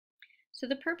So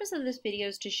the purpose of this video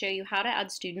is to show you how to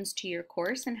add students to your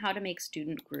course and how to make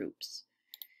student groups.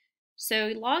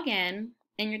 So log in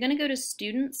and you're going to go to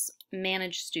Students,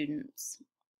 Manage Students.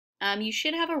 You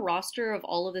should have a roster of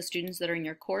all of the students that are in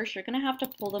your course. You're going to have to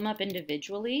pull them up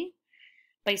individually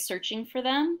by searching for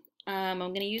them. I'm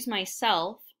going to use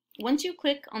myself. Once you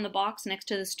click on the box next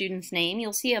to the student's name,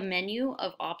 you'll see a menu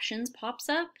of options pops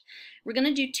up. We're going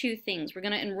to do two things. We're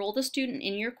going to enroll the student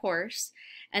in your course,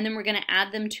 and then we're going to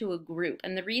add them to a group.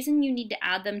 And the reason you need to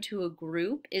add them to a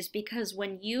group is because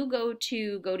when you go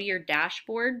to your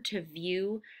dashboard to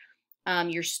view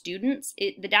your students,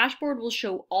 the dashboard will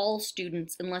show all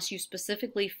students unless you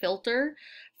specifically filter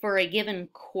for a given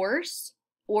course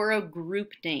or a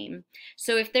group name.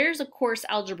 So if there's a course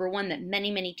Algebra 1 that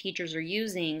many teachers are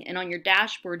using, and on your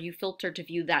dashboard you filter to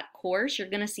view that course, you're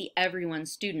going to see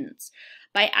everyone's students.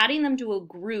 By adding them to a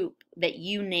group that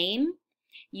you name,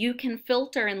 you can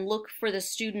filter and look for the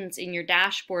students in your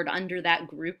dashboard under that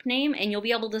group name, and you'll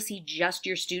be able to see just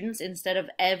your students instead of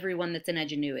everyone that's in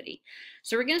Edgenuity.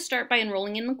 So we're going to start by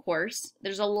enrolling in the course.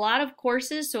 There's a lot of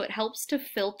courses, so it helps to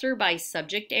filter by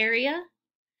subject area.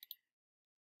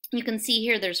 You can see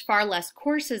here there's far less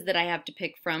courses that I have to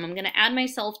pick from. I'm going to add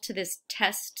myself to this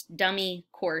test dummy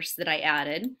course that I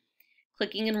added.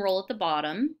 Clicking enroll at the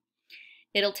bottom.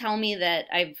 It'll tell me that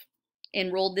I've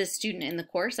enrolled this student in the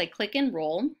course. I click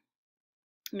enroll.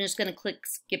 I'm just going to click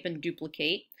skip and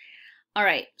duplicate. All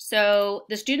right, so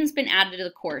the student's been added to the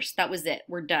course. That was it.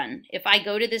 We're done. If I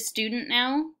go to this student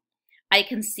now, I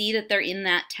can see that they're in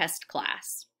that test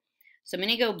class. So I'm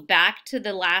going to go back to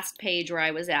the last page where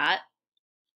I was at.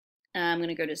 I'm going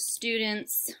to go to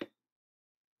students. I'm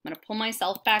going to pull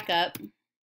myself back up.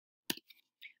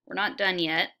 We're not done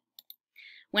yet.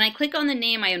 When I click on the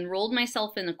name, I enrolled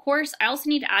myself in the course. I also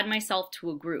need to add myself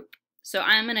to a group. So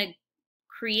I'm going to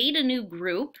create a new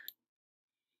group.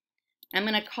 I'm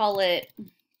going to call it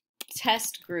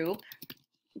test group.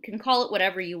 You can call it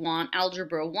whatever you want.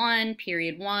 Algebra 1,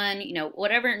 period 1,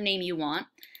 whatever name you want.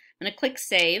 I'm going to click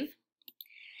save.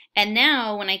 And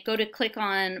now when I go to click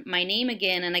on my name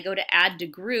again and I go to add to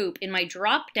group, in my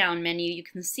drop down menu you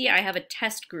can see I have a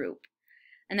test group.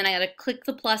 And then I got to click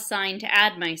the plus sign to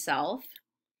add myself.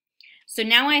 So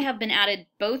now I have been added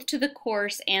both to the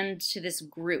course and to this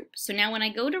group. So now when I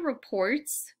go to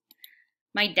reports,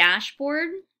 my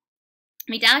dashboard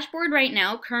right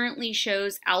now currently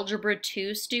shows Algebra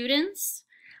 2 students.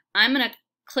 I'm going to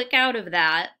click out of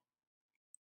that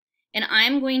and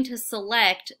I'm going to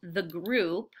select the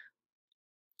group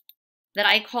that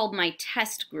I called my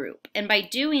test group. And by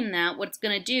doing that, what it's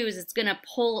going to do is it's going to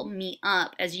pull me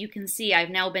up. As you can see, I've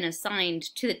now been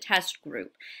assigned to the test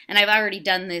group. And I've already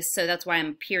done this, so that's why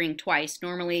I'm appearing twice.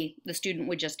 Normally, the student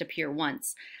would just appear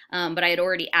once. But I had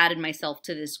already added myself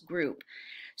to this group.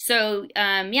 So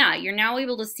yeah, you're now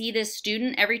able to see this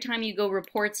student. Every time you go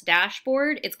reports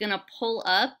dashboard, it's going to pull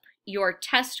up your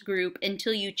test group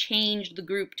until you change the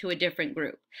group to a different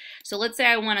group. So let's say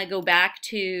I want to go back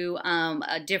to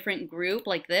a different group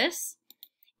like this.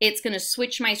 It's going to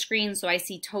switch my screen so I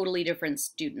see totally different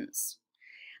students.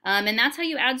 And that's how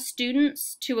you add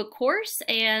students to a course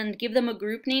and give them a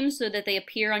group name so that they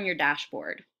appear on your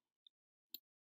dashboard.